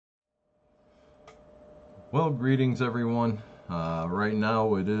Well, greetings everyone. Right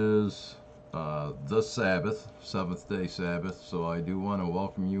now it is the Sabbath, seventh day Sabbath, so I do want to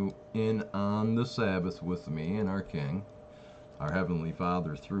welcome you in on the Sabbath with me and our King. Our Heavenly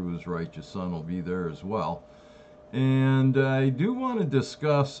Father, through His righteous Son, will be there as well. And I do want to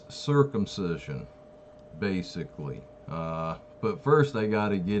discuss circumcision, basically. But first, I got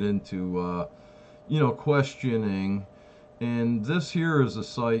to get into, questioning. And this here is a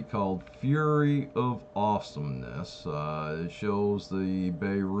site called Fury of Awesomeness. It shows the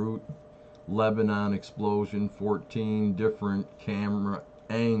Beirut, Lebanon explosion, 14 different camera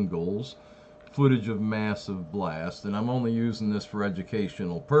angles, footage of massive blast. And I'm only using this for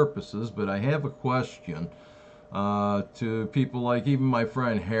educational purposes, but I have a question to people like even my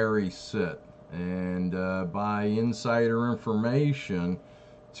friend Harry Sitt. And by insider information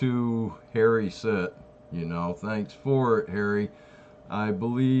to Harry Sitt, thanks for it, Harry. I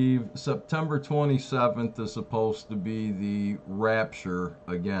believe September 27th is supposed to be the rapture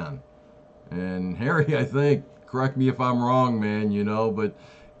again. And Harry, I think, correct me if I'm wrong, man, but,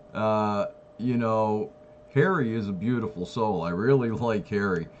 Harry is a beautiful soul. I really like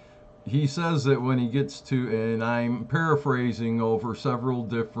Harry. He says that when he gets to, and I'm paraphrasing over several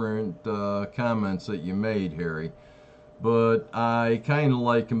different comments that you made, Harry, but I kind of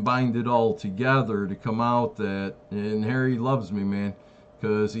like combined it all together to come out that, and Harry loves me, man,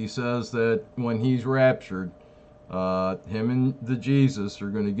 because he says that when he's raptured, him and the Jesus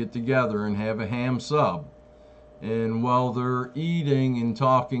are going to get together and have a ham sub. And while they're eating and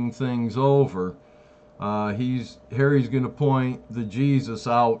talking things over, Harry's going to point the Jesus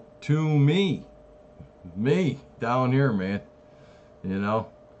out to me down here, man.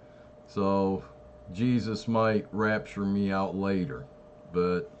 So Jesus might rapture me out later.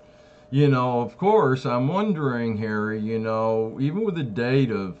 But, of course, I'm wondering, Harry, even with the date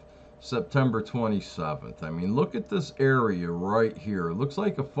of September 27th, I mean, look at this area right here. It looks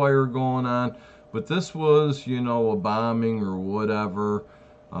like a fire going on, but this was, a bombing or whatever.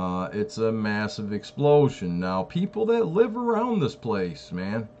 It's a massive explosion. Now, people that live around this place,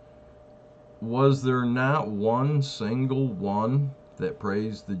 man, was there not one single one that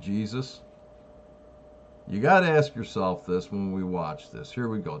praised the Jesus? You got to ask yourself this when we watch this. Here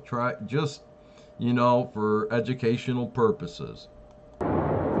we go. Try just, for educational purposes.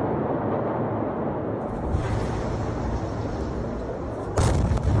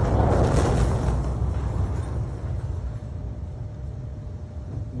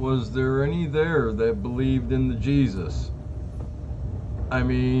 Was there any there that believed in the Jesus? I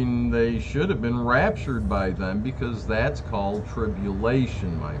mean, they should have been raptured by then, because that's called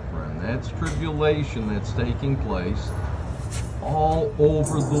tribulation, my friend. That's tribulation that's taking place all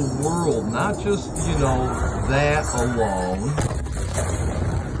over the world. Not just, that alone.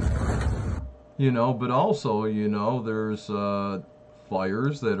 But also, there's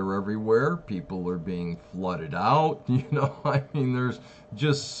fires that are everywhere. People are being flooded out. I mean, there's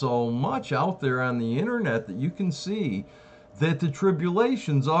just so much out there on the internet that you can see that the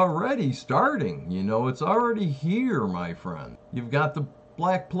tribulation's already starting. It's already here, my friend. You've got the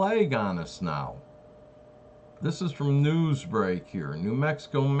Black Plague on us now. This is from Newsbreak here. New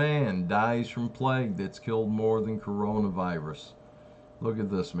Mexico man dies from plague that's killed more than coronavirus. Look at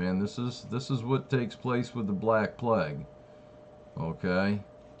this, man. This is what takes place with the Black Plague. Okay?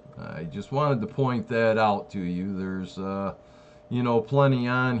 I just wanted to point that out to you. There's, plenty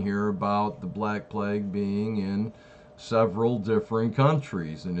on here about the Black Plague being in several different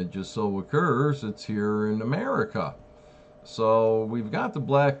countries, and it just so occurs it's here in America. So we've got the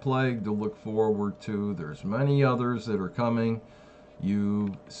Black Plague to look forward to. There's many others that are coming.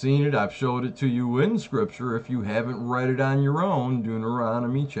 You've seen it. I've showed it to you in Scripture. If you haven't read it on your own,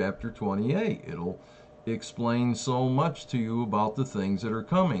 Deuteronomy chapter 28. It'll explain so much to you about the things that are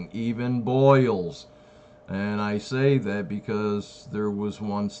coming, even boils. And I say that because there was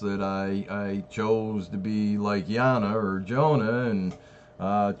once that I chose to be like Yana or Jonah and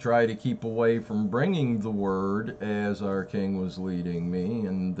try to keep away from bringing the word as our King was leading me.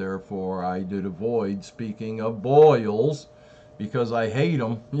 And therefore I did avoid speaking of boils because I hate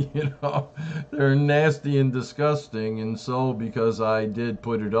them. They're nasty and disgusting. And so because I did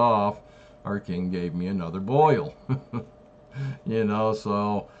put it off, our King gave me another boil.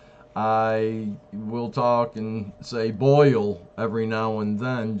 So I will talk and say boil every now and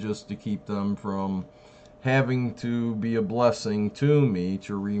then just to keep them from having to be a blessing to me,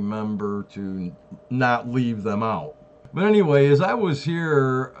 to remember to not leave them out. But anyway, as I was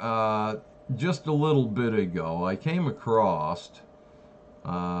here just a little bit ago, I came across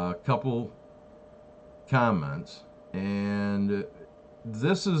a couple comments, and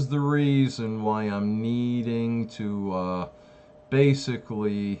this is the reason why I'm needing to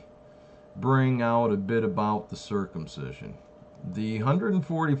basically bring out a bit about the circumcision. The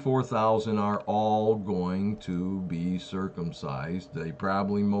 144,000 are all going to be circumcised. They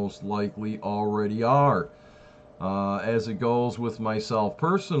probably most likely already are. As it goes with myself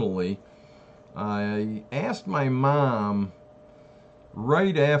personally, I asked my mom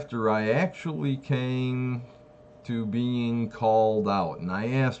right after I actually came to being called out. And I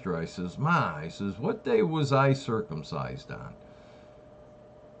asked her, I says, Ma, I says, what day was I circumcised on?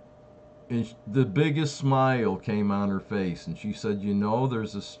 And the biggest smile came on her face. And she said, you know,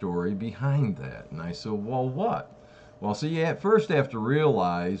 there's a story behind that. And I said, well, what? Well, see, you at first have to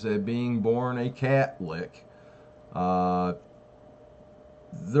realize that being born a Catholic, they're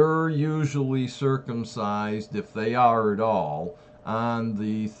usually circumcised, if they are at all, on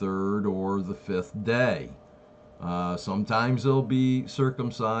the third or the fifth day. Sometimes they'll be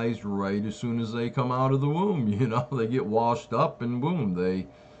circumcised right as soon as they come out of the womb. You know, they get washed up and boom, they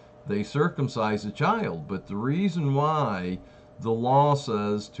circumcise a child. But the reason why the law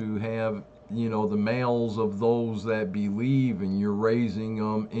says to have, you know, the males of those that believe, and you're raising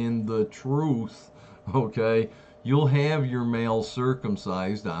them in the truth, okay, you'll have your male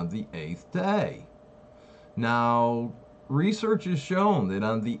circumcised on the 8th day. Now, research has shown that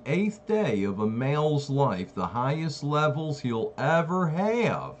on the 8th day of a male's life, the highest levels he'll ever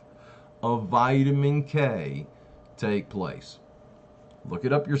have of vitamin K take place. Look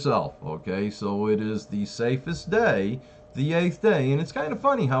it up yourself, okay? So it is the safest day, the 8th day. And it's kind of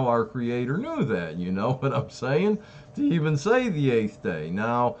funny how our Creator knew that, you know what I'm saying? To even say the 8th day.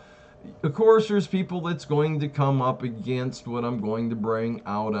 Now, of course, there's people that's going to come up against what I'm going to bring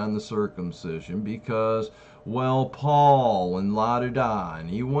out on the circumcision because, well, Paul and la-da-da, and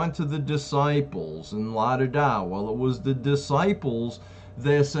he went to the disciples and la-da-da. Well, it was the disciples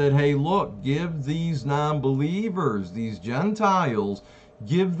that said, hey, look, give these non-believers, these Gentiles,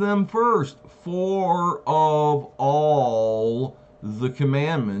 give them first 4 of all the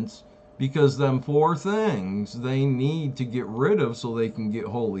commandments, because them 4 things they need to get rid of so they can get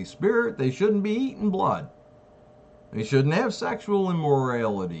Holy Spirit. They shouldn't be eating blood. They shouldn't have sexual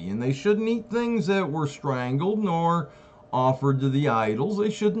immorality. And they shouldn't eat things that were strangled nor offered to the idols. They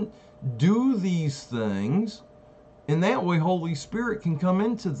shouldn't do these things. And that way Holy Spirit can come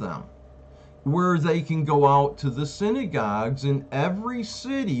into them. Where they can go out to the synagogues in every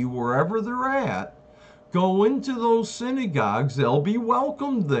city, wherever they're at, go into those synagogues. They'll be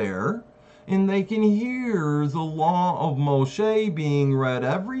welcomed there. And they can hear the law of Moshe being read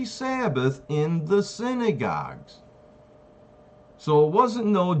every Sabbath in the synagogues. So it wasn't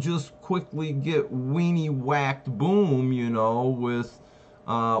no just quickly get weenie whacked boom, you know, with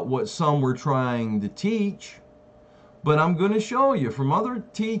what some were trying to teach. But I'm going to show you from other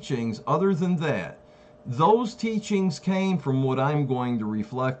teachings other than that. Those teachings came from what I'm going to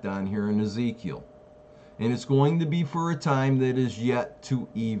reflect on here in Ezekiel. And it's going to be for a time that is yet to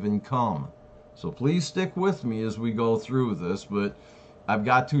even come. So please stick with me as we go through this, but I've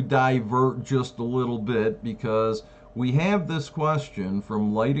got to divert just a little bit because we have this question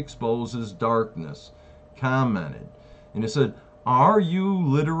from Light Exposes Darkness commented. And it said, are you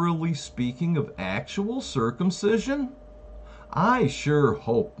literally speaking of actual circumcision? I sure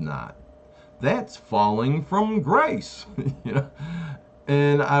hope not. That's falling from grace. You know?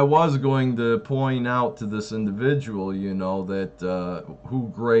 And I was going to point out to this individual, you know, that who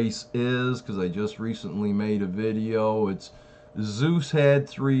Grace is, because I just recently made a video. It's Zeus had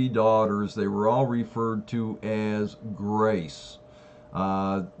 3 daughters. They were all referred to as Grace.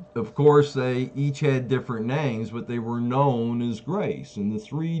 Of course, they each had different names, but they were known as Grace. And the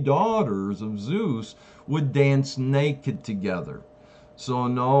 3 daughters of Zeus would dance naked together. So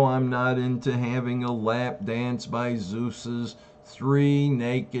no, I'm not into having a lap dance by Zeus's 3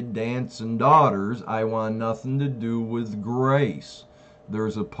 naked dancing daughters. I want nothing to do with grace.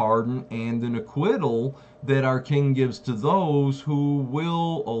 There's a pardon and an acquittal that our King gives to those who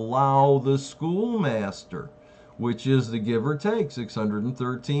will allow the schoolmaster, which is the give or take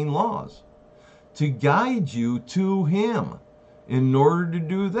 613 laws, to guide you to him. In order to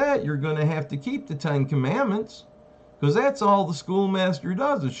do that, you're going to have to keep the 10 commandments, because that's all the schoolmaster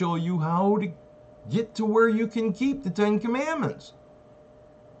does, is show you how to get to where you can keep the 10 commandments.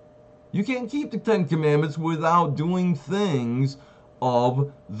 You can't keep the 10 commandments without doing things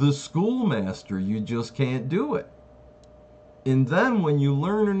of the schoolmaster. You just can't do it. And then when you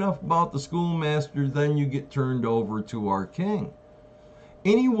learn enough about the schoolmaster, then you get turned over to our King.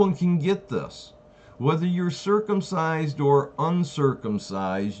 Anyone can get this. Whether you're circumcised or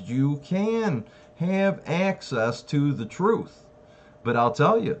uncircumcised, you can have access to the truth. But I'll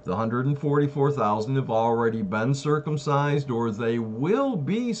tell you, the 144,000 have already been circumcised, or they will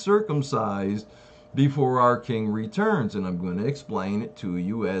be circumcised before our King returns. And I'm going to explain it to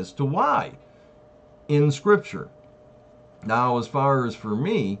you as to why in Scripture. Now, as far as for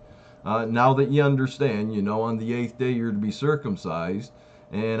me, now that you understand, on the 8th day you're to be circumcised,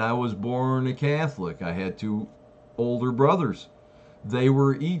 and I was born a Catholic. I had two older brothers. They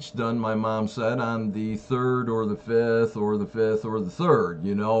were each done, my mom said, on the 3rd or the 5th or the 5th or the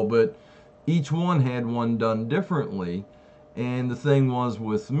 3rd, but each one had one done differently. And the thing was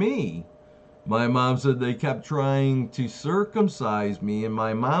with me, my mom said they kept trying to circumcise me, and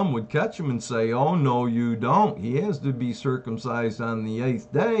my mom would catch them and say, "Oh, no, you don't. He has to be circumcised on the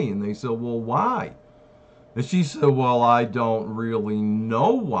 8th day." And they said, "Well, why?" And she said, "Well, I don't really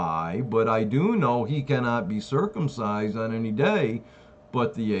know why, but I do know he cannot be circumcised on any day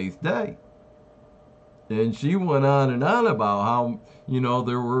but the 8th day." And she went on and on about how,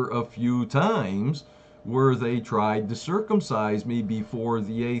 there were a few times where they tried to circumcise me before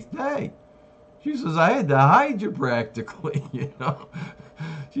the 8th day. She says, "I had to hide you practically,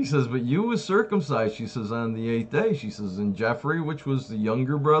 She says, "But you was circumcised," she says, "on the 8th day." She says, "And Jeffrey," which was the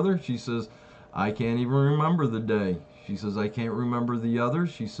younger brother, she says, "I can't even remember the day." She says, "I can't remember the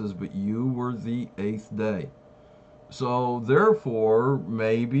others." She says, "But you were the 8th day." So therefore,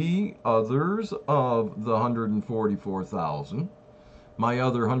 maybe others of the 144,000, my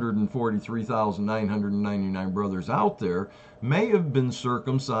other 143,999 brothers out there, may have been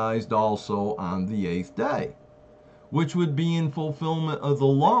circumcised also on the 8th day, which would be in fulfillment of the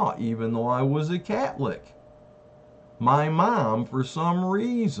law, even though I was a Catholic. My mom, for some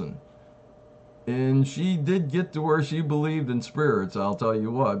reason, and she did get to where she believed in spirits, I'll tell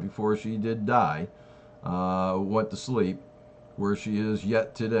you what, before she did die, went to sleep, where she is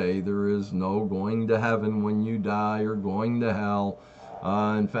yet today. There is no going to heaven when you die or going to hell.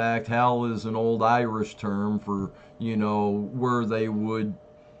 In fact, hell is an old Irish term for, where they would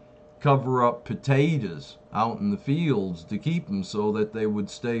cover up potatoes out in the fields to keep them so that they would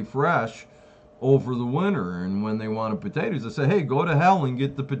stay fresh over the winter. And when they wanted potatoes, they say, "Hey, go to hell and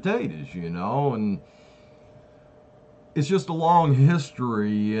get the potatoes," and it's just a long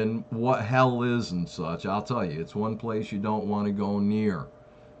history and what hell is and such. I'll tell you, it's one place you don't want to go near.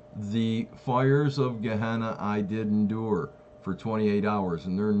 The fires of Gehenna I did endure for 28 hours,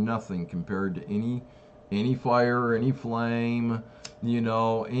 and they're nothing compared to any fire, any flame,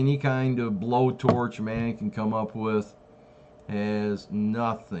 any kind of blowtorch man can come up with, has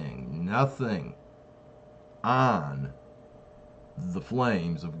nothing on the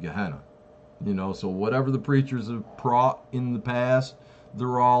flames of Gehenna. So whatever the preachers have brought in the past,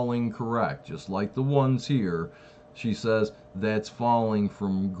 they're all incorrect. Just like the ones here, she says, that's falling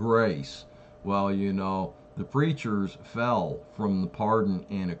from grace. Well, the preachers fell from the pardon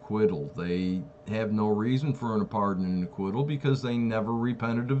and acquittal. They have no reason for a pardon and acquittal because they never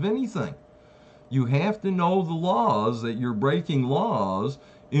repented of anything. You have to know the laws, that you're breaking laws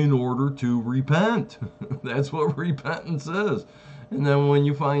in order to repent. That's what repentance is. And then when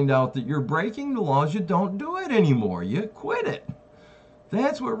you find out that you're breaking the laws, you don't do it anymore. You quit it.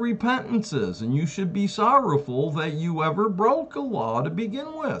 That's what repentance is. And you should be sorrowful that you ever broke a law to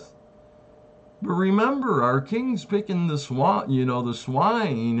begin with. But remember, our King's picking the swine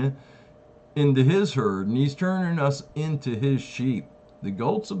into his herd, and he's turning us into his sheep. The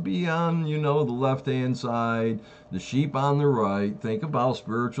goats will be on, the left-hand side, the sheep on the right. Think about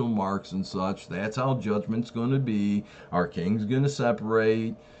spiritual marks and such. That's how judgment's going to be. Our King's going to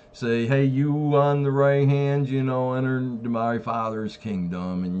separate, say, "Hey, you on the right hand, enter into my Father's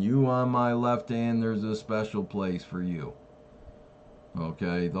kingdom, and you on my left hand, there's a special place for you."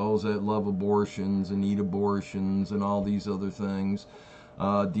 Okay, those that love abortions and eat abortions and all these other things,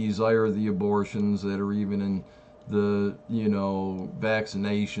 desire the abortions that are even in the,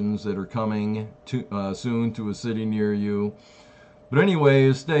 vaccinations that are coming soon to a city near you. But anyway,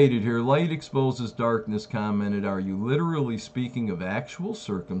 as stated here, light exposes darkness commented, "Are you literally speaking of actual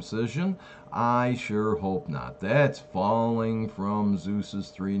circumcision? I sure hope not. That's falling from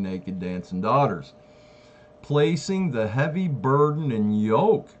Zeus's 3 naked dancing daughters. Placing the heavy burden and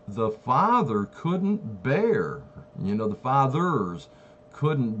yoke the father couldn't bear." The fathers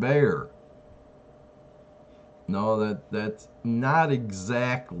couldn't bear. No, that's not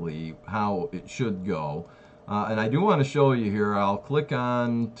exactly how it should go. And I do want to show you here. I'll click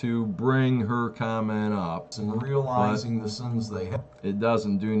on to bring her comment up. And realizing the sins they have. It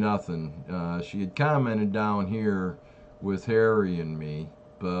doesn't do nothing. She had commented down here with Harry and me,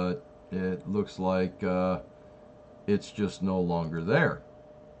 but it looks like it's just no longer there.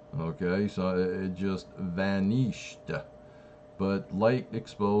 Okay, so it just vanished. but light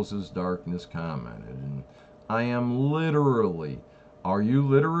exposes darkness commented. And I am literally, are you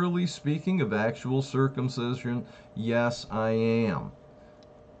literally speaking of actual circumcision? Yes, I am.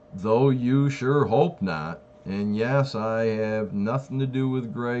 Though you sure hope not. And yes, I have nothing to do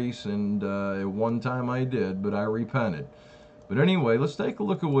with grace, and at one time I did, but I repented. But anyway, let's take a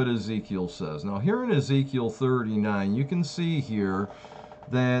look at what Ezekiel says. Now, here in Ezekiel 39, you can see here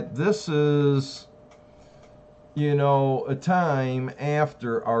that this is, a time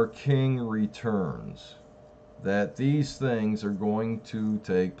after our king returns, that these things are going to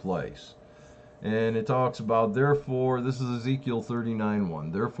take place. And it talks about, therefore, this is Ezekiel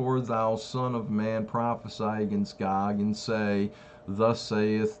 39:1. Therefore, thou son of man, prophesy against Gog, and say, Thus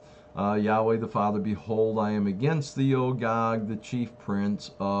saith Yahweh the Father, Behold, I am against thee, O Gog, the chief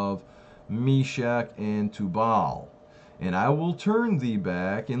prince of Meshech and Tubal. And I will turn thee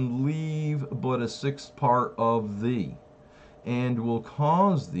back, and leave but a sixth part of thee, and will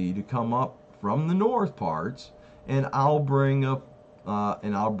cause thee to come up from the north parts, and I'll bring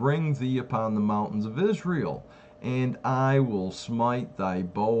thee upon the mountains of Israel, and I will smite thy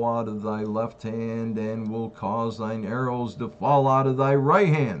bow out of thy left hand, and will cause thine arrows to fall out of thy right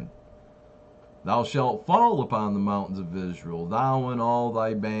hand. Thou shalt fall upon the mountains of Israel, thou and all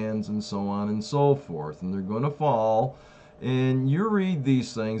thy bands, and so on and so forth. And they're going to fall. And you read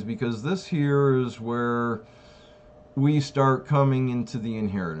these things, because this here is where we start coming into the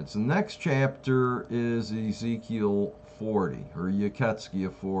inheritance. The next chapter is Ezekiel 40, or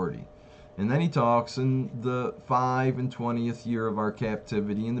Yeketskia 40. And then he talks in the 5 and 20th year of our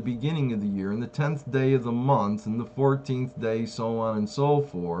captivity, in the beginning of the year, in the 10th day of the month, in the 14th day, so on and so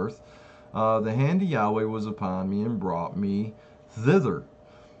forth. The hand of Yahweh was upon me and brought me thither.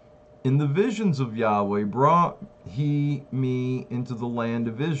 In the visions of Yahweh brought he me into the land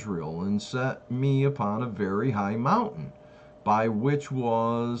of Israel, and set me upon a very high mountain, by which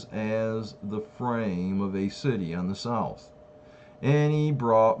was as the frame of a city on the south. And he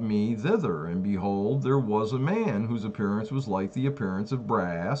brought me thither, and behold, there was a man whose appearance was like the appearance of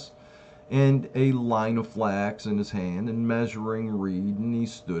brass, and a line of flax in his hand, and measuring reed, and he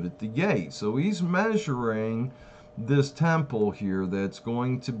stood at the gate. So he's measuring this temple here that's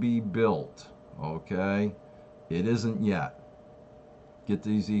going to be built. Okay? It isn't yet. Get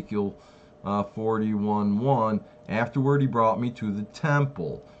to Ezekiel 41:1. Afterward he brought me to the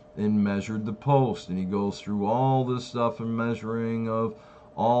temple and measured the post. And he goes through all this stuff and measuring of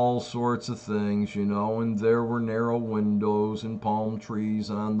all sorts of things, and there were narrow windows and palm trees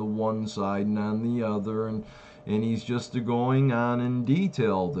on the one side and on the other, and he's just going on in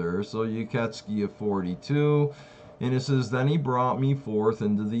detail there. So Yeketskia 42, and it says, Then he brought me forth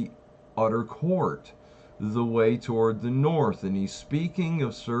into the utter court, the way toward the north. And he's speaking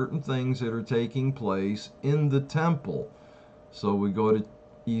of certain things that are taking place in the temple. So we go to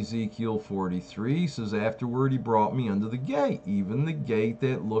Ezekiel 43, says, Afterward he brought me unto the gate, even the gate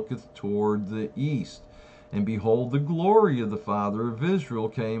that looketh toward the east. And behold, the glory of the Father of Israel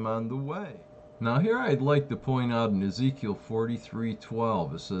came on the way. Now here I'd like to point out in Ezekiel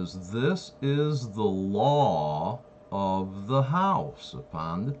 43:12, it says, This is the law of the house.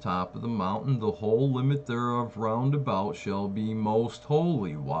 Upon the top of the mountain, the whole limit thereof round about shall be most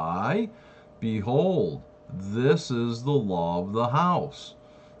holy. Why? Behold, this is the law of the house.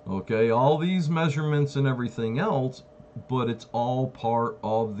 Okay, all these measurements and everything else, but it's all part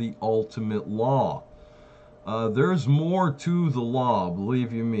of the ultimate law. There's more to the law,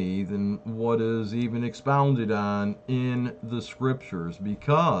 believe you me, than what is even expounded on in the scriptures,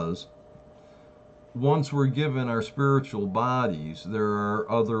 because once we're given our spiritual bodies, there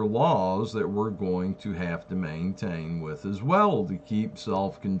are other laws that we're going to have to maintain with as well, to keep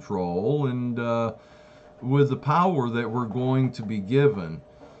self-control, and with the power that we're going to be given,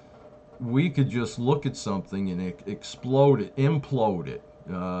 we could just look at something and explode it, implode it,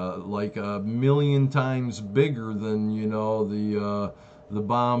 like a million times bigger than, the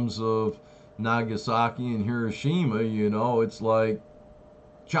bombs of Nagasaki and Hiroshima. It's like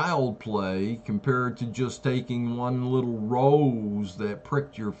child play compared to just taking one little rose that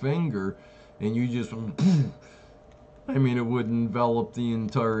pricked your finger and you just, it would envelop the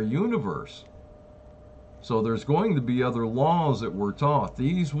entire universe. So there's going to be other laws that we're taught.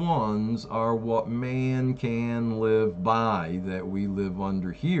 These ones are what man can live by, that we live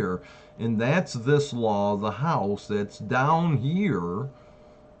under here. And that's this law, the house, that's down here.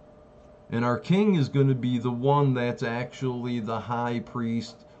 And our king is going to be the one that's actually the high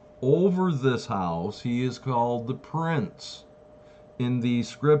priest over this house. He is called the prince in these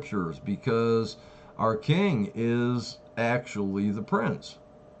scriptures, because our king is actually the prince.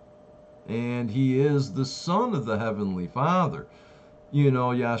 and he is the Son of the Heavenly Father. You know,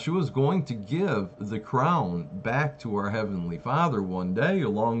 Yahshua is going to give the crown back to our Heavenly Father one day,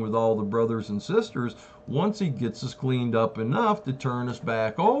 along with all the brothers and sisters, once he gets us cleaned up enough to turn us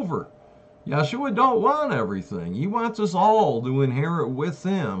back over. Yahshua don't want everything. He wants us all to inherit with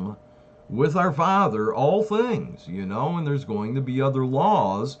him, with our Father, all things, you know, and there's going to be other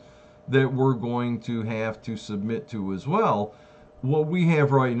laws that we're going to have to submit to as well. What we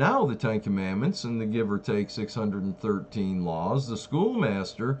have right now, the Ten Commandments and the give or take 613 laws, the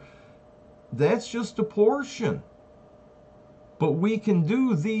schoolmaster, that's just a portion. But we can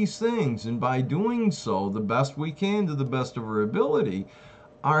do these things, and by doing so, the best we can to the best of our ability,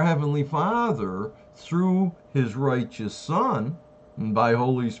 our Heavenly Father, through his righteous Son, and by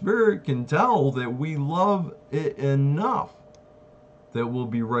Holy Spirit, can tell that we love it enough that we'll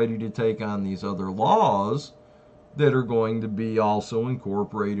be ready to take on these other laws that are going to be also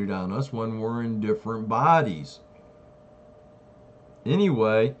incorporated on us when we're in different bodies.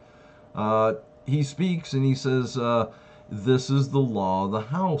 Anyway, he speaks and he says, this is the law of the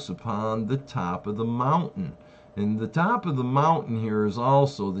house upon the top of the mountain. And the top of the mountain here is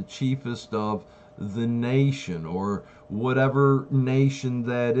also the chiefest of the nation, or whatever nation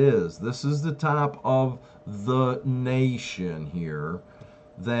that is. This is the top of the nation here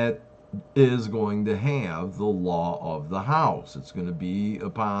that is going to have the law of the house. It's going to be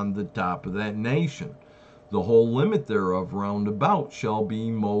upon the top of that nation. The whole limit thereof round about shall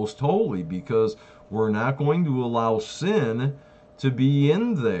be most holy, because we're not going to allow sin to be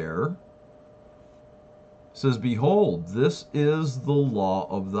in there. It says, behold, this is the law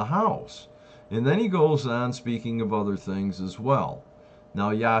of the house. And then he goes on speaking of other things as well.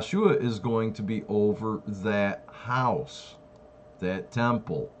 Now Yahshua is going to be over that house, that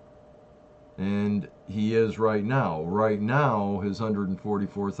temple. And he is right now. Right now, his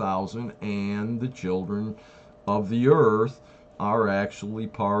 144,000 and the children of the earth are actually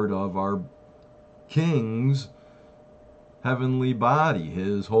part of our King's heavenly body,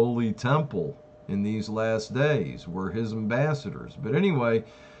 his holy temple in these last days. We're his ambassadors. But anyway,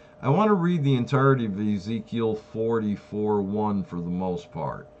 I want to read the entirety of Ezekiel 44:1 for the most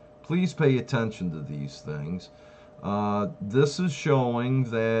part. Please pay attention to these things. This is showing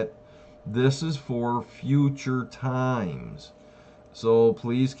that this is for future times. So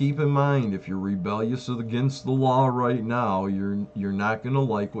please keep in mind, if you're rebellious against the law right now, you're not going to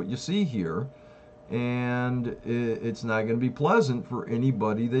like what you see here. And it's not going to be pleasant for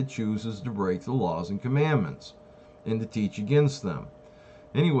anybody that chooses to break the laws and commandments and to teach against them.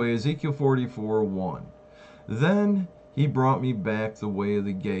 Anyway, Ezekiel 44:1. Then he brought me back the way of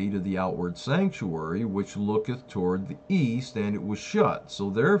the gate of the outward sanctuary, which looketh toward the east, and it was shut. So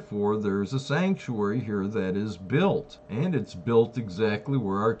therefore there's a sanctuary here that is built, and it's built exactly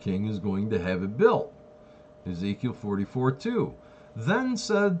where our King is going to have it built. Ezekiel 44:2. Then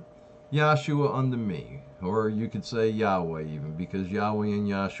said Yahshua unto me, or you could say Yahweh even, because Yahweh and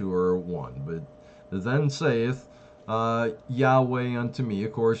Yahshua are one. But then saith Yahweh unto me.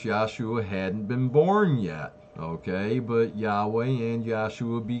 Of course, Yahshua hadn't been born yet, okay? But Yahweh and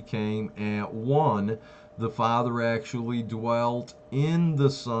Yahshua became at one. The Father actually dwelt in the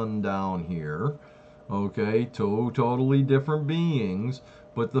Son down here, okay? Two totally different beings.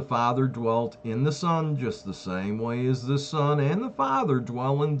 But the Father dwelt in the Son just the same way as the Son and the Father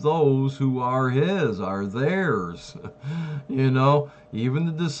dwell in those who are his, are theirs. You know, even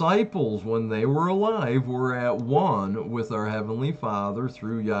the disciples, when they were alive, were at one with our Heavenly Father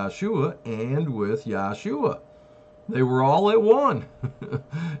through Yahshua and with Yahshua. They were all at one.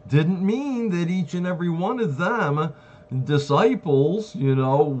 Didn't mean that each and every one of them, disciples, you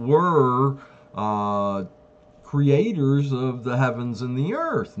know, were creators of the heavens and the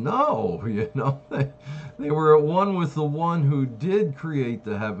earth. No, you know, they were at one with the one who did create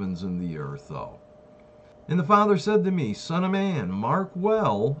the heavens and the earth, though. And the Father said to me, Son of man, mark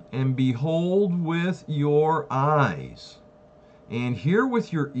well, and behold with your eyes, and hear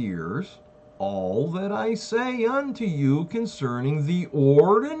with your ears all that I say unto you concerning the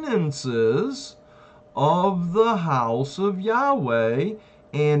ordinances of the house of Yahweh,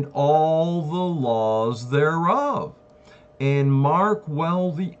 and all the laws thereof. And mark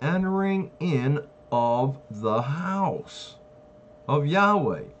well the entering in of the house of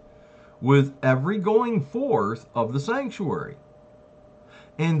Yahweh, with every going forth of the sanctuary.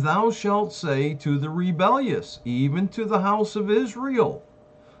 And thou shalt say to the rebellious, even to the house of Israel,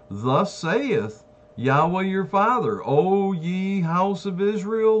 Thus saith Yahweh your Father, O ye house of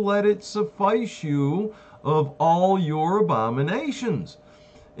Israel, let it suffice you of all your abominations,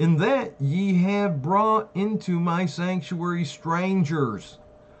 in that ye have brought into my sanctuary strangers,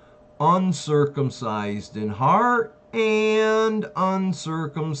 uncircumcised in heart and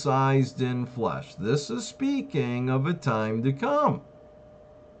uncircumcised in flesh. This is speaking of a time to come.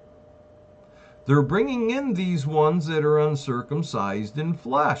 They're bringing in these ones that are uncircumcised in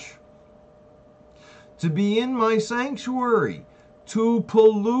flesh to be in my sanctuary, to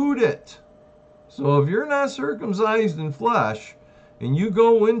pollute it. So if you're not circumcised in flesh and you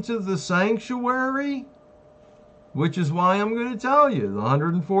go into the sanctuary, which is why I'm going to tell you, the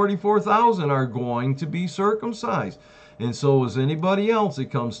 144,000 are going to be circumcised. And so is anybody else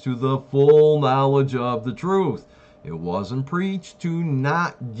that comes to the full knowledge of the truth. It wasn't preached to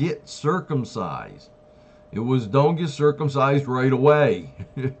not get circumcised. It was don't get circumcised right away.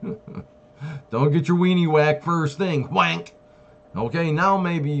 Don't get your weenie whacked first thing. Whank. Okay, now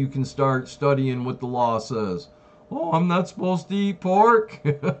maybe you can start studying what the law says. Oh, I'm not supposed to eat pork.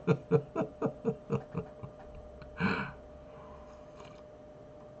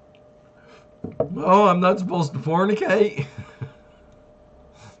 Oh, I'm not supposed to fornicate.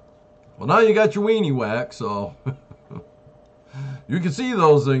 Well, now you got your weenie whack, so you can see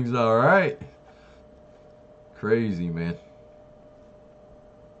those things now, right? Crazy, man.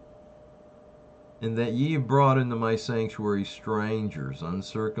 And that ye have brought into my sanctuary strangers,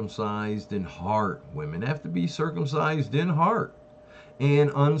 uncircumcised in heart. Women have to be circumcised in heart.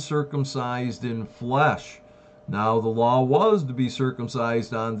 And uncircumcised in flesh. Now, the law was to be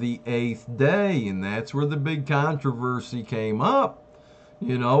circumcised on the 8th day, and that's where the big controversy came up.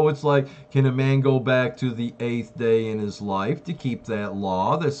 You know, it's like, can a man go back to the 8th day in his life to keep that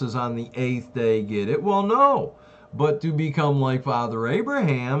law that says on the 8th day get it? Well, no. But to become like Father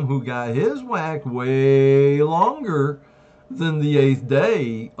Abraham, who got his whacked way longer than the 8th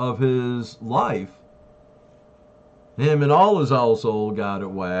day of his life, him and all his household got it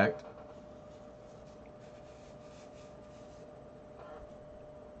whacked.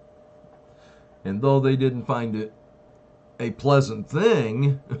 And though they didn't find it a pleasant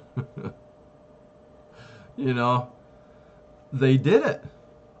thing, you know, they did it.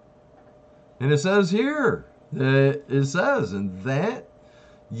 And it says here, that it says, and that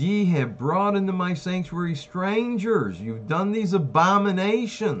ye have brought into my sanctuary strangers. You've done these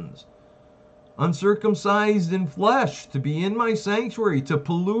abominations, uncircumcised in flesh, to be in my sanctuary, to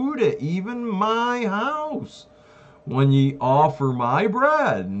pollute it, even my house. When ye offer my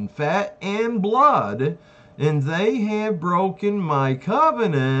bread and fat and blood, and they have broken my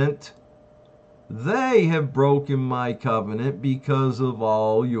covenant. They have broken my covenant because of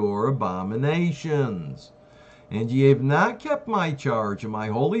all your abominations. And ye have not kept my charge and my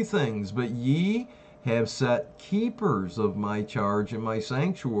holy things, but ye have set keepers of my charge and my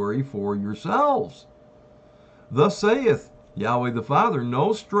sanctuary for yourselves. Thus saith Yahweh the Father,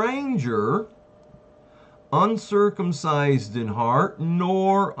 no stranger, uncircumcised in heart,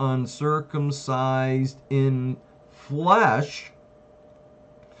 nor uncircumcised in flesh,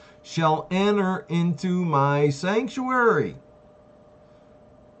 shall enter into my sanctuary.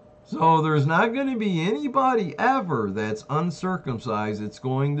 So there's not going to be anybody ever that's uncircumcised. It's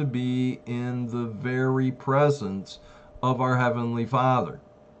going to be in the very presence of our Heavenly Father.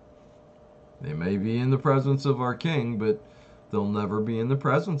 They may be in the presence of our King, but they'll never be in the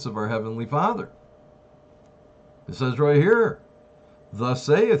presence of our Heavenly Father. It says right here, thus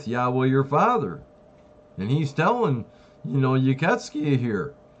saith Yahweh your Father. And he's telling, Yeketskia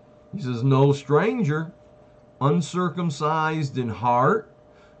here. He says, no stranger, uncircumcised in heart,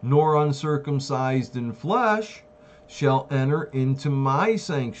 nor uncircumcised in flesh, shall enter into my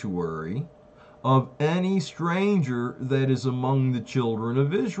sanctuary of any stranger that is among the children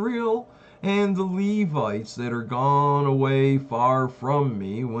of Israel, and the Levites that are gone away far from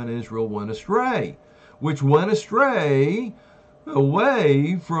me when Israel went astray, which went astray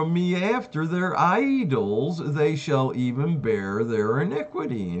away from me after their idols, they shall even bear their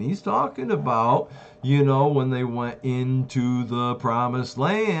iniquity. And he's talking about, when they went into the promised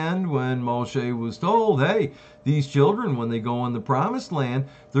land, when Moshe was told, hey, these children, when they go in the promised land,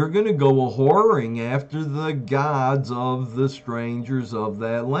 they're going to go a-whoring after the gods of the strangers of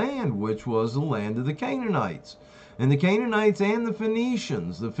that land, which was the land of the Canaanites. And the Canaanites and the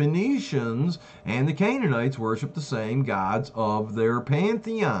Phoenicians and the Canaanites worship the same gods of their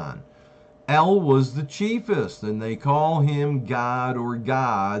pantheon. El was the chiefest, and they call him God or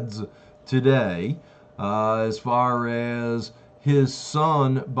gods today. As far as his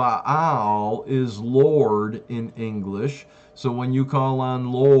son Baal is Lord in English. So when you call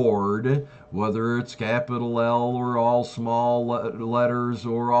on Lord, whether it's capital L or all small letters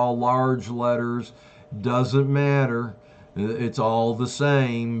or all large letters, doesn't matter. It's all the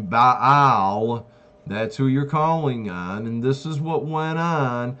same. Baal, that's who you're calling on. And this is what went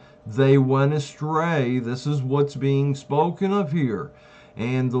on They went astray. This is what's being spoken of here.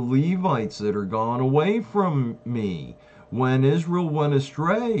 And the Levites that are gone away from me, when Israel went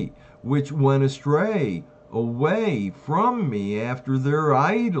astray, which went astray away from me after their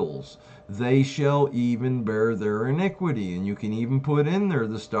idols, they shall even bear their iniquity. And you can even put in there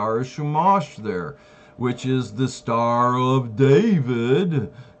the star of Shamash there, which is the star of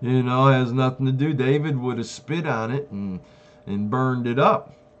David. You know, has nothing to do. David would have spit on it and burned it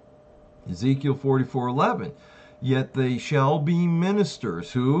up. Ezekiel 44:11. Yet they shall be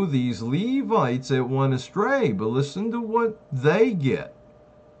ministers. Who? These Levites that went astray. But listen to what they get.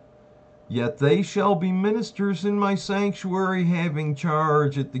 Yet they shall be ministers in my sanctuary, having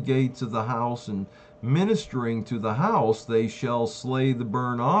charge at the gates of the house, and ministering to the house. They shall slay the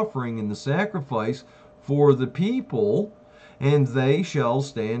burnt offering and the sacrifice for the people, and they shall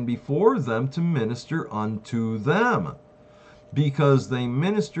stand before them to minister unto them, because they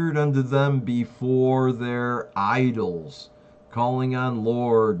ministered unto them before their idols, calling on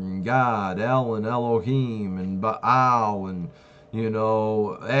Lord and God, El and Elohim and Baal and, you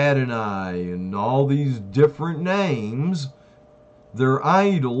know, Adonai and all these different names, their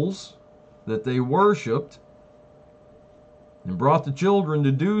idols that they worshipped, and brought the children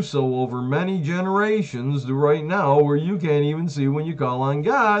to do so over many generations to right now, where you can't even see when you call on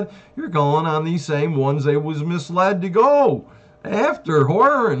God, you're calling on these same ones they was misled to go after,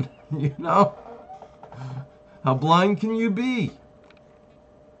 whoring. You know, how blind can you be?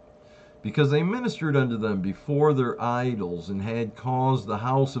 Because they ministered unto them before their idols, and had caused the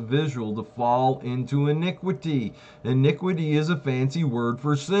house of Israel to fall into iniquity. Iniquity is a fancy word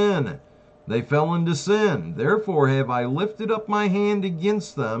for sin. They fell into sin. Therefore have I lifted up my hand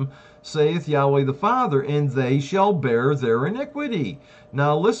against them, saith Yahweh the Father, and they shall bear their iniquity.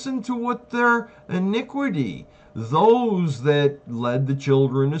 Now listen to what their iniquity, those that led the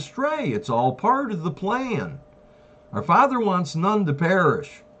children astray. It's all part of the plan. Our Father wants none to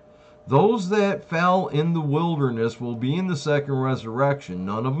perish. Those that fell in the wilderness will be in the second resurrection.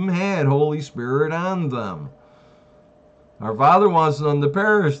 None of them had Holy Spirit on them. Our Father wants none to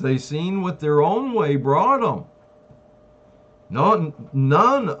perish. They seen what their own way brought them.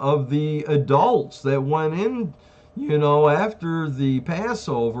 None of the adults that went in, you know, after the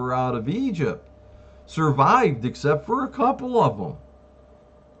Passover out of Egypt survived, except for a couple of them,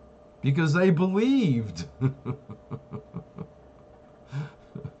 because they believed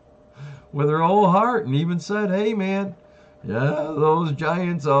with their whole heart, and even said, hey man, yeah, those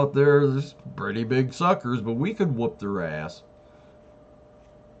giants out there, they're pretty big suckers, but we could whoop their ass.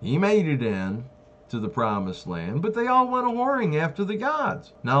 He made it in to the promised land, but they all went a-whoring after the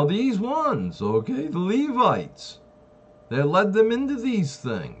gods. Now these ones, okay, the Levites, that led them into these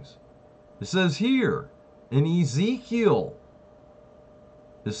things. It says here in Ezekiel,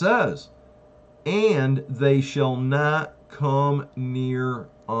 it says, and they shall not come near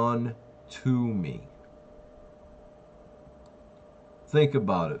unto me. Think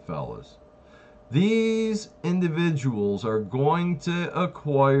about it, fellas. These individuals are going to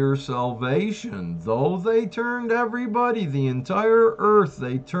acquire salvation. Though they turned everybody, the entire earth,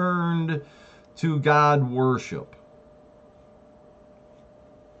 they turned to God worship.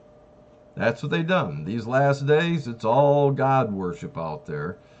 That's what they done. These last days, it's all God worship out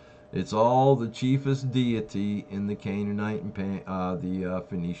there. It's all the chiefest deity in the Canaanite and the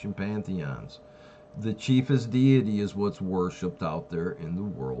Phoenician pantheons. The chiefest deity is what's worshipped out there in the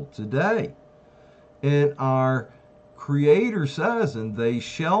world today. And our Creator says, and they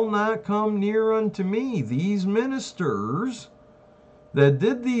shall not come near unto me. These ministers that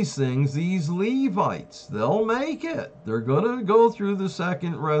did these things, these Levites, they'll make it. They're going to go through the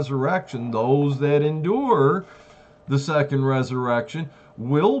second resurrection. Those that endure the second resurrection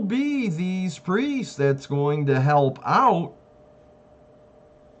will be these priests that's going to help out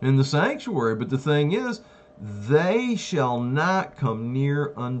in the sanctuary. But the thing is, they shall not come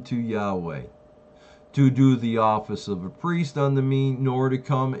near unto Yahweh to do the office of a priest unto me, nor to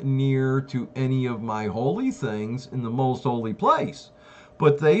come near to any of my holy things in the most holy place.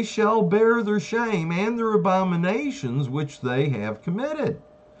 But they shall bear their shame and their abominations which they have committed.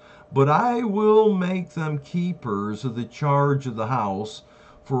 But I will make them keepers of the charge of the house,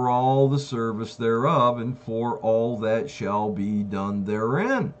 for all the service thereof, and for all that shall be done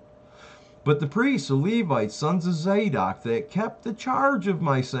therein. But the priests, the Levites, sons of Zadok, that kept the charge of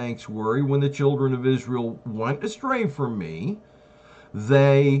my sanctuary when the children of Israel went astray from me,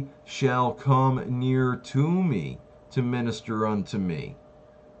 they shall come near to me to minister unto me.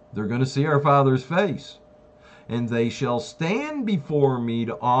 They're going to see our Father's face. And they shall stand before me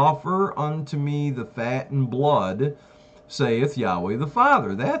to offer unto me the fat and blood, saith Yahweh the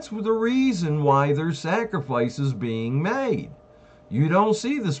Father. That's the reason why there's sacrifices being made. You don't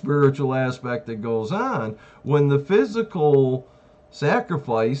see the spiritual aspect that goes on when the physical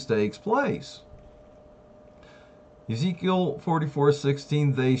sacrifice takes place. Ezekiel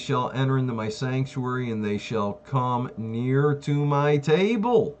 44:16, they shall enter into my sanctuary, and they shall come near to my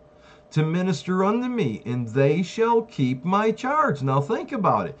table to minister unto me, and they shall keep my charge. Now think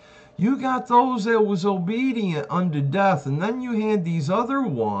about it. You got those that was obedient unto death, and then you had these other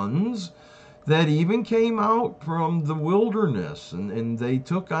ones that even came out from the wilderness, and they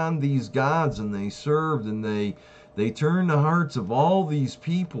took on these gods, and they served, and they turned the hearts of all these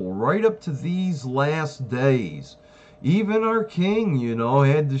people right up to these last days. Even our king,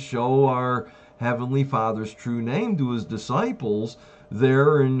 had to show our Heavenly Father's true name to his disciples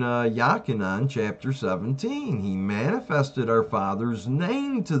there in Yachanan chapter 17. He manifested our Father's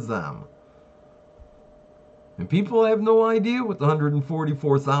name to them. And people have no idea what the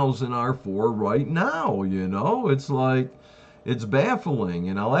 144,000 are for right now, It's like, it's baffling.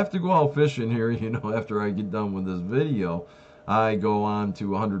 And I'll have to go out fishing here, after I get done with this video. I go on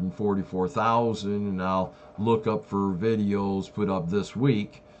to 144,000, and I'll look up for videos put up this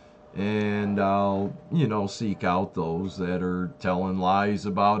week. And I'll, seek out those that are telling lies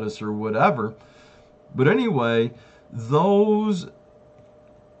about us or whatever. But anyway, those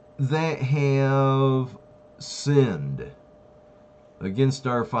that have sinned against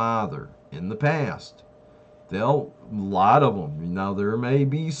our Father in the past, a lot of them. Now, there may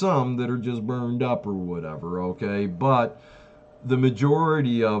be some that are just burned up or whatever, okay? But the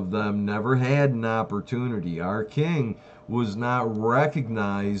majority of them never had an opportunity. Our king was not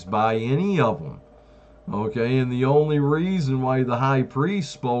recognized by any of them. Okay, and the only reason why the high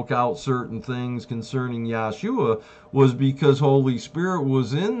priest spoke out certain things concerning Yahshua was because Holy Spirit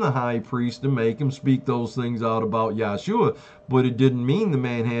was in the high priest to make him speak those things out about Yahshua, but it didn't mean the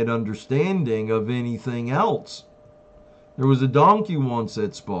man had understanding of anything else. There was a donkey once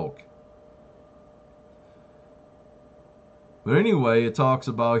that spoke. But anyway, it talks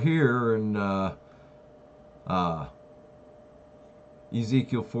about here in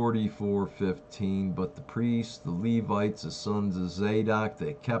Ezekiel 44:15, but the priests, the Levites, the sons of Zadok,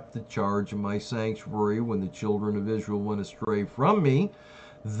 that kept the charge of my sanctuary when the children of Israel went astray from me,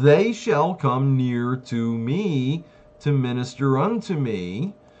 they shall come near to me to minister unto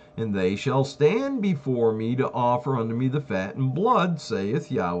me, and they shall stand before me to offer unto me the fat and blood,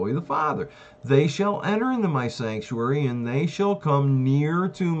 saith Yahweh the Father. They shall enter into my sanctuary, and they shall come near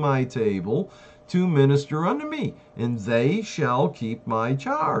to my table to minister unto me, and they shall keep my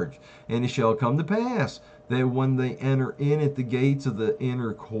charge. And it shall come to pass that when they enter in at the gates of the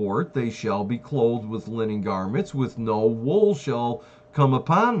inner court, they shall be clothed with linen garments, with no wool shall come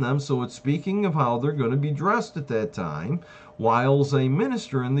upon them. So it's speaking of how they're going to be dressed at that time, whiles they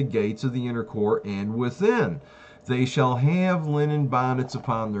minister in the gates of the inner court and within. They shall have linen bonnets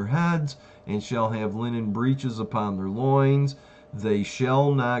upon their heads, and shall have linen breeches upon their loins. They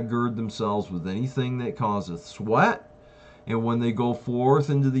shall not gird themselves with anything that causeth sweat. And when they go forth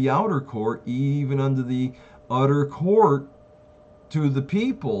into the outer court, even unto the utter court to the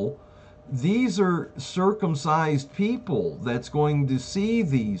people, these are circumcised people that's going to see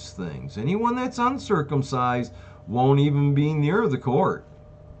these things. Anyone that's uncircumcised won't even be near the court.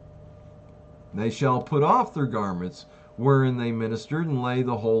 They shall put off their garments wherein they ministered, and lay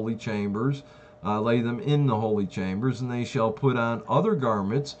the holy chambers, lay them in the holy chambers, and they shall put on other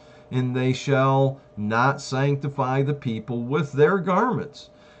garments, and they shall not sanctify the people with their garments.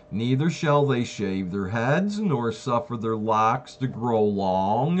 Neither shall they shave their heads, nor suffer their locks to grow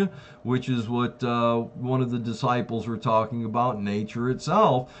long, which is what one of the disciples were talking about. Nature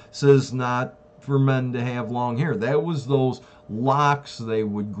itself says not for men to have long hair. That was those locks they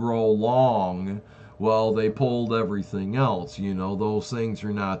would grow long while they pulled everything else. Those things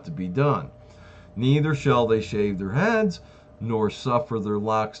are not to be done. Neither shall they shave their heads, nor suffer their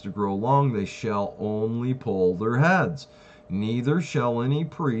locks to grow long. They shall only pull their heads. Neither shall any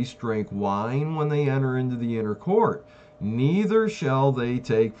priest drink wine when they enter into the inner court. Neither shall they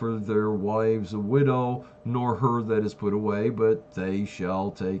take for their wives a widow, nor her that is put away, but they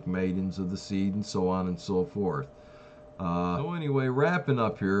shall take maidens of the seed, and so on and so forth. So anyway, wrapping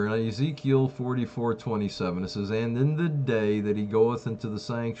up here, Ezekiel 44:27, it says, and in the day that he goeth into the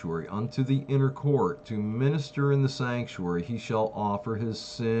sanctuary, unto the inner court, to minister in the sanctuary, he shall offer his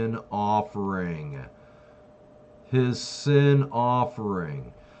sin offering. His sin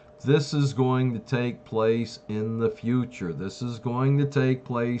offering. This is going to take place in the future. This is going to take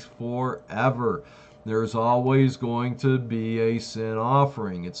place forever. There's always going to be a sin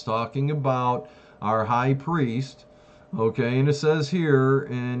offering. It's talking about our high priest, Okay, and it says here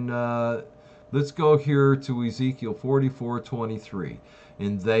in let's go here to Ezekiel 44:23.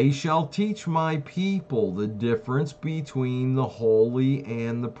 And they shall teach my people the difference between the holy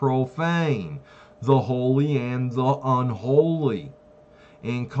and the profane, the holy and the unholy,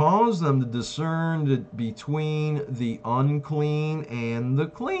 and cause them to discern between the unclean and the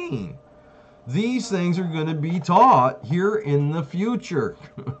clean. These things are going to be taught here in the future.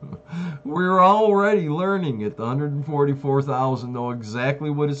 We're already learning it. The 144,000 know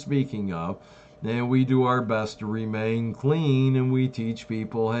exactly what it's speaking of. And we do our best to remain clean, and we teach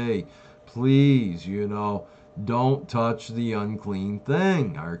people, hey, please, don't touch the unclean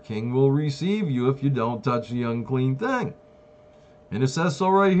thing. Our King will receive you if you don't touch the unclean thing. And it says so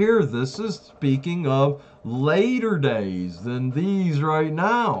right here. This is speaking of later days than these right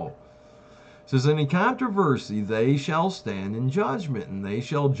now. It says, any controversy, they shall stand in judgment, and they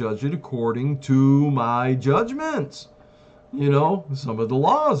shall judge it according to my judgments. Some of the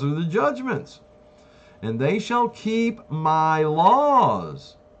laws are the judgments. And they shall keep my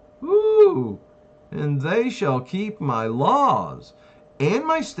laws. Ooh. And they shall keep my laws and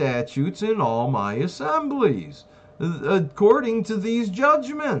my statutes in all my assemblies, according to these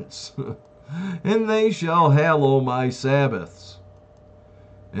judgments. And they shall hallow my Sabbaths.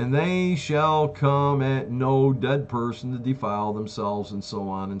 And they shall come at no dead person to defile themselves, and so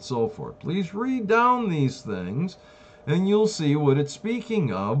on and so forth. Please read down these things, and you'll see what it's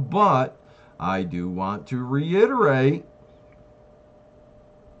speaking of. But I do want to reiterate,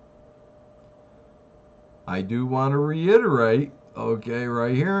 okay,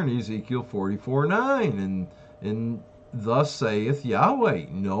 right here in Ezekiel 44:9, and thus saith Yahweh,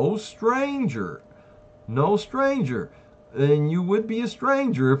 no stranger, and you would be a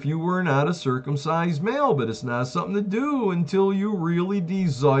stranger if you were not a circumcised male, but it's not something to do until you really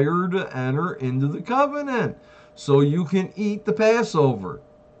desire to enter into the covenant, so you can eat the Passover.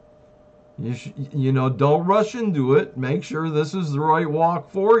 Don't rush into it. Make sure this is the right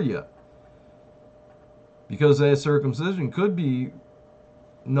walk for you, because that circumcision could be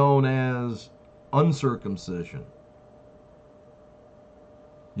known as uncircumcision.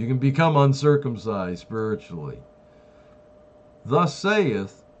 You can become uncircumcised spiritually. Thus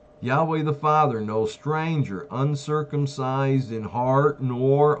saith Yahweh the Father, no stranger, uncircumcised in heart,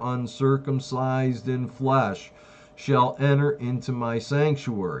 nor uncircumcised in flesh, shall enter into my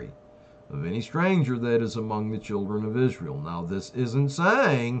sanctuary, of any stranger that is among the children of Israel. Now, this isn't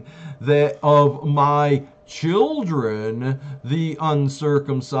saying that of my children, the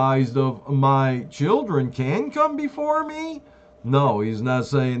uncircumcised of my children can come before me. No, he's not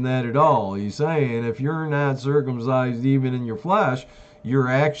saying that at all. He's saying if you're not circumcised even in your flesh, you're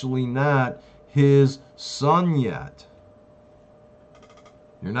actually not his son yet.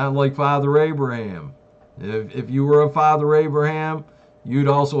 You're not like Father Abraham. If you were a Father Abraham, you'd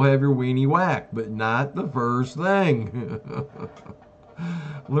also have your weenie whacked, but not the first thing.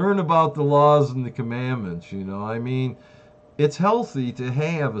 Learn about the laws and the commandments, It's healthy to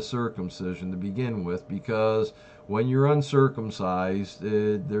have a circumcision to begin with, because when you're uncircumcised,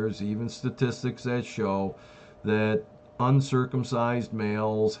 there's even statistics that show that uncircumcised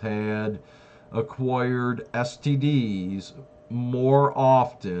males had acquired STDs more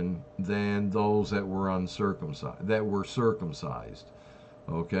often than those that were circumcised.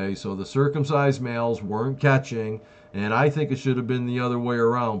 Okay, so the circumcised males weren't catching, and I think it should have been the other way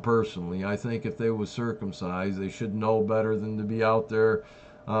around personally. I think if they was circumcised, they should know better than to be out there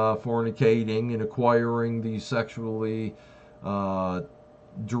fornicating and acquiring these sexually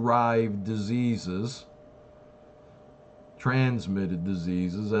derived diseases, transmitted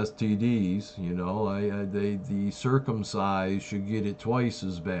diseases, STDs. The circumcised should get it twice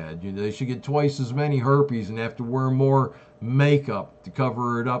as bad. They should get twice as many herpes and have to wear more makeup to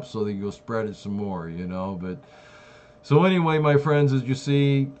cover it up so they go spread it some more. But so anyway, my friends, as you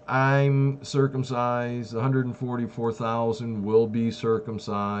see, I'm circumcised. 144,000 will be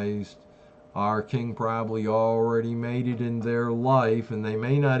circumcised. Our King probably already made it in their life, and they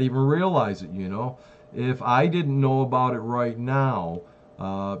may not even realize it. If I didn't know about it right now,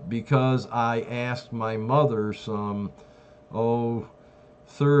 because I asked my mother some,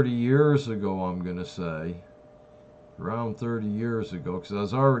 30 years ago, I'm going to say, around 30 years ago, because I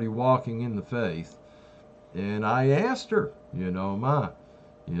was already walking in the faith, and I asked her, Ma,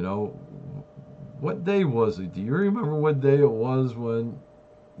 what day was it? Do you remember what day it was when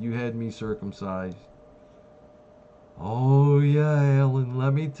you had me circumcised? Oh, yeah, Ellen,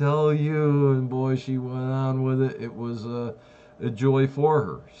 let me tell you. And boy, she went on with it. It was a joy for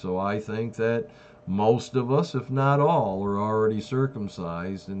her. So I think that most of us, if not all, are already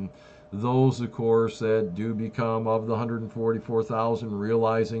circumcised. And those, of course, that do become of the 144,000,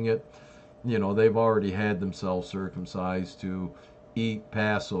 realizing it, they've already had themselves circumcised to eat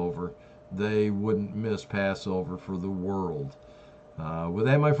Passover. They wouldn't miss Passover for the world. With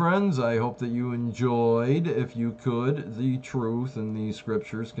that, my friends, I hope that you enjoyed, if you could, the truth in these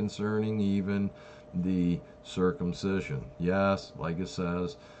scriptures concerning even the circumcision. Yes, like it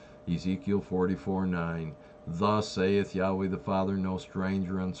says, Ezekiel 44:9. Thus saith Yahweh the Father, no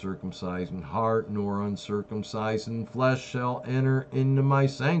stranger uncircumcised in heart, nor uncircumcised in flesh shall enter into my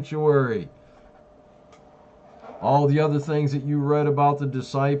sanctuary. All the other things that you read about the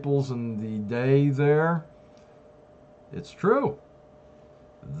disciples and the day there, it's true.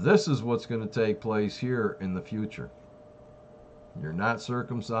 This is what's going to take place here in the future. You're not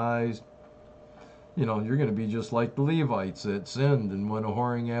circumcised. You're going to be just like the Levites that sinned and went a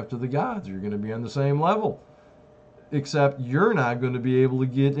whoring after the gods. You're going to be on the same level. Except you're not going to be able to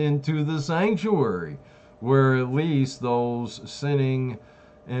get into the sanctuary, where at least those sinning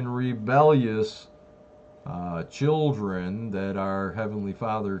and rebellious children that our Heavenly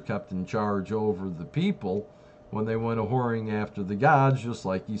Father kept in charge over the people, when they went a whoring after the gods, just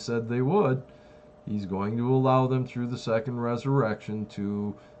like He said they would, He's going to allow them through the second resurrection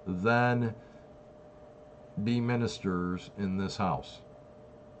to then be ministers in this house.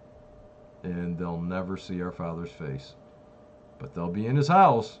 And they'll never see our Father's face. But they'll be in His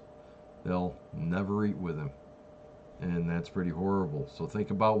house. They'll never eat with Him. And that's pretty horrible. So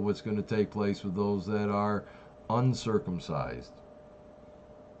think about what's going to take place with those that are uncircumcised.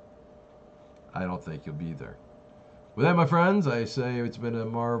 I don't think you'll be there. With that, my friends, I say it's been a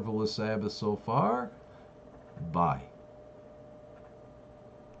marvelous Sabbath so far. Bye.